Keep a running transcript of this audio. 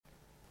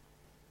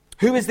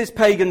Who is this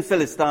pagan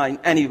Philistine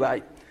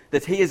anyway,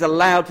 that he is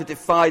allowed to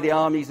defy the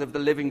armies of the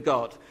living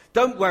God?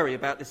 Don't worry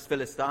about this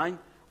Philistine.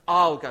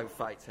 I'll go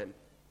fight him.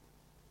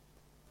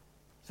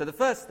 So the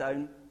first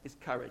stone is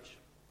courage.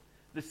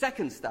 The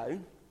second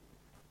stone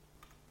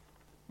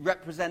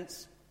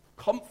represents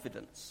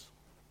confidence.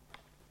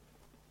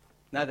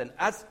 Now then,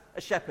 as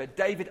a shepherd,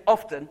 David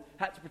often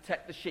had to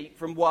protect the sheep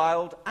from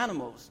wild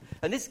animals.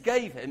 And this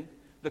gave him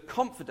the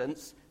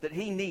confidence that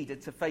he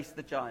needed to face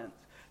the giant.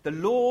 The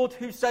Lord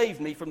who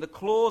saved me from the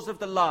claws of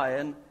the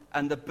lion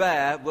and the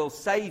bear will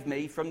save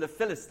me from the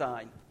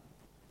Philistine.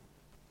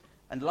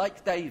 And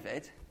like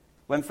David,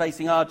 when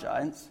facing our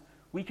giants,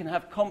 we can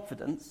have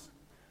confidence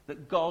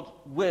that God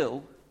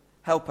will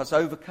help us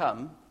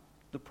overcome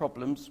the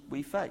problems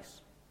we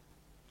face.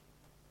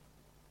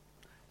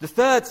 The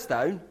third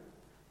stone,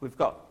 we've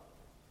got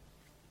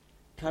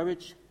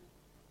courage,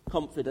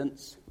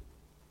 confidence,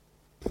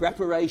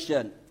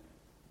 preparation.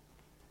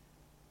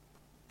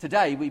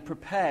 Today we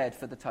prepared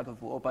for the tug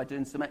of war by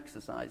doing some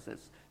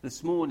exercises.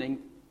 This morning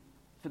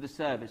for the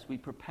service we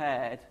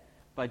prepared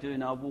by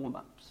doing our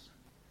warm-ups.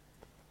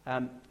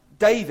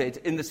 David,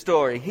 in the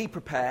story, he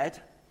prepared.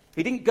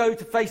 He didn't go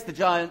to face the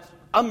giant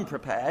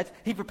unprepared.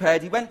 He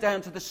prepared. He went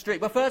down to the street.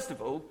 Well, first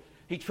of all,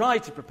 he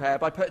tried to prepare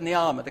by putting the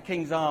armour, the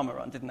king's armour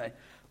on, didn't he?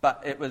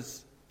 But it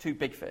was too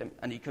big for him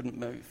and he couldn't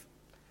move.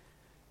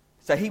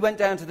 So he went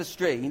down to the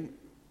stream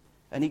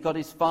and he got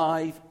his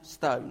 5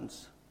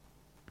 stones.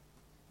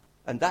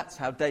 And that's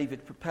how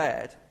David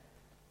prepared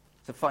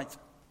to fight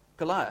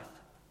Goliath.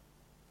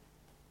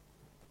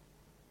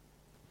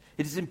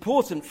 It is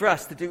important for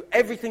us to do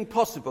everything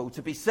possible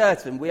to be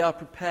certain we are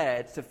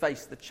prepared to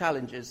face the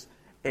challenges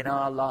in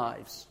our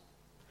lives.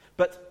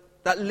 But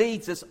that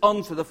leads us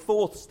on to the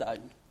 4th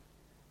stone,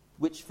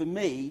 which for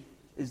me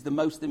is the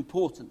most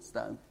important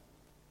stone.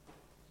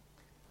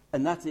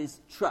 And that is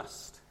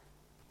trust.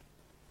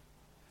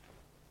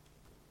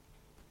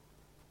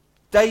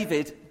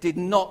 David did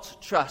not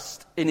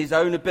trust in his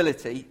own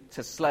ability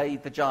to slay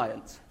the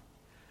giant.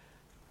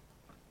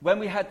 When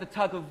we had the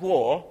tug of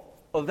war,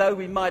 although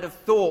we might have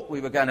thought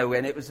we were going to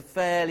win, it was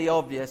fairly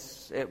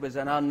obvious it was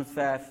an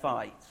unfair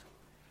fight.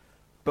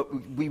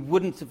 But we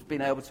wouldn't have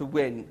been able to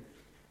win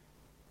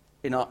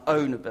in our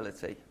own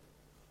ability.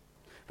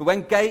 But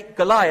when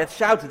Goliath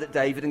shouted at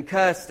David and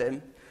cursed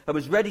him and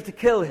was ready to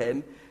kill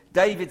him,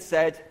 David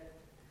said,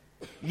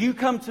 "You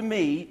come to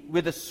me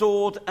with a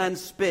sword and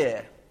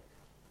spear,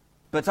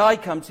 but I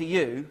come to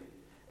you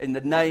in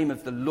the name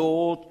of the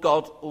Lord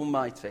God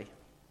Almighty."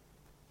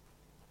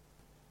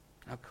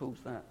 How cool is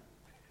that?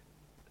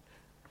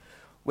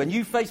 When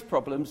you face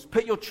problems,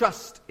 put your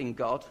trust in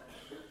God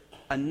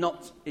and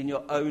not in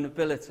your own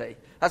ability.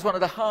 That's one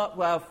of the hard,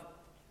 well,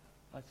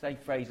 I say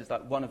phrases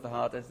like one of the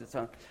hardest.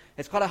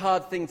 It's quite a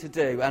hard thing to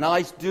do, and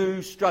I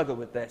do struggle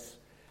with this.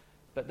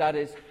 But that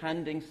is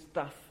handing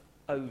stuff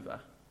over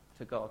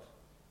to God.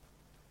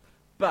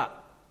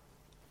 But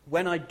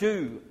when I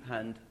do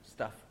hand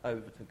stuff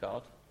over to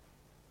God,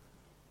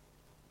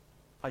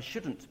 I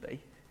shouldn't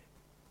be,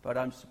 but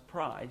I'm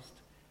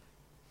surprised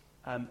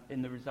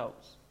in the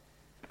results.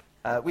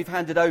 We've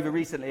handed over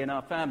recently in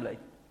our family,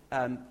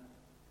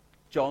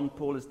 John,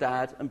 Paula's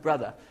dad, and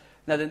brother.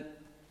 Now then,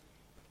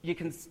 you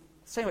can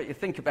say what you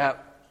think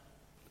about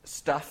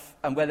stuff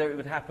and whether it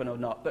would happen or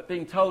not, but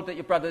being told that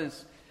your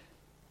brother's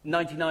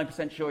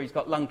 99% sure he's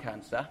got lung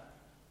cancer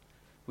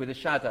with a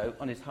shadow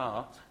on his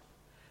heart,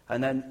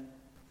 and then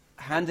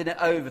handing it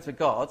over to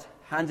God,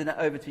 handing it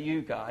over to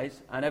you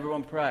guys, and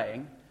everyone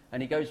praying,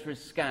 and he goes for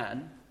his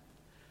scan,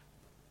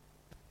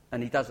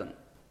 and he doesn't.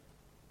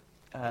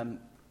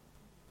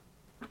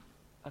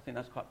 I think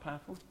that's quite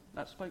powerful.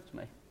 That spoke to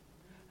me.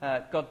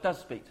 God does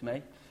speak to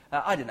me.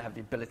 I didn't have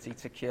the ability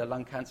to cure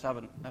lung cancer. I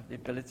wouldn't have the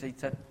ability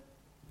to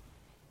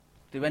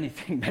do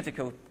anything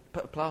medical.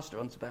 Put a plaster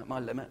on, it's about my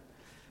limit.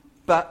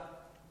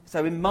 But,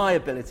 so in my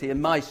ability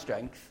and my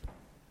strength,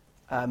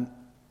 I'm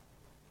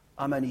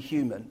only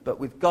human. But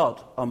with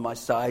God on my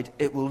side,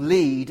 it will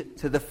lead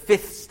to the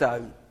 5th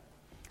stone.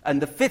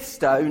 And the 5th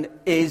stone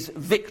is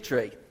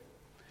victory.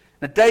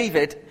 Now,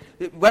 David,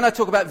 when I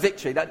talk about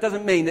victory, that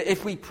doesn't mean that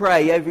if we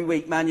pray every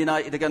week Man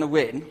United are going to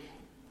win.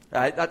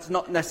 Right? That's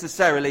not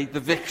necessarily the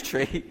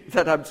victory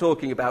that I'm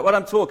talking about. What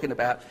I'm talking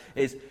about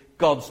is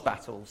God's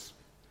battles.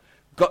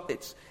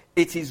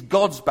 It is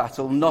God's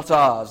battle, not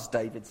ours,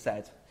 David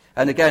said.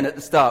 And again at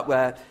the start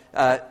where,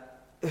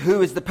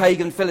 who is the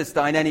pagan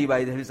Philistine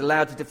anyway who's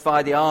allowed to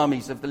defy the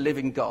armies of the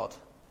living God?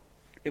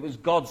 It was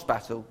God's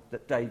battle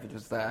that David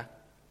was there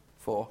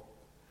for.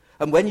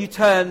 And when you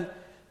turn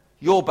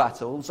your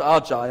battles, our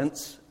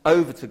giants,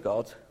 over to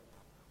God,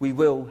 we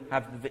will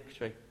have the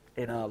victory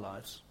in our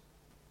lives.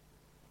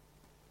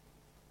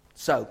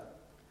 So,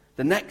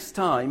 the next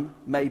time,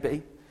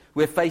 maybe,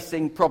 we're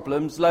facing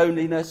problems,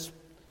 loneliness,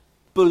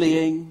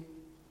 bullying,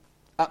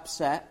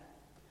 upset,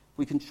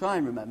 we can try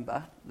and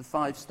remember the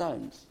 5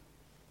 stones.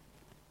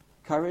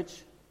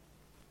 Courage,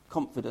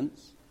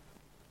 confidence,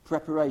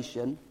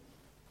 preparation,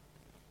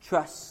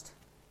 trust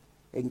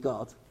in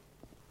God,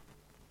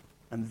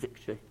 and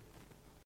victory.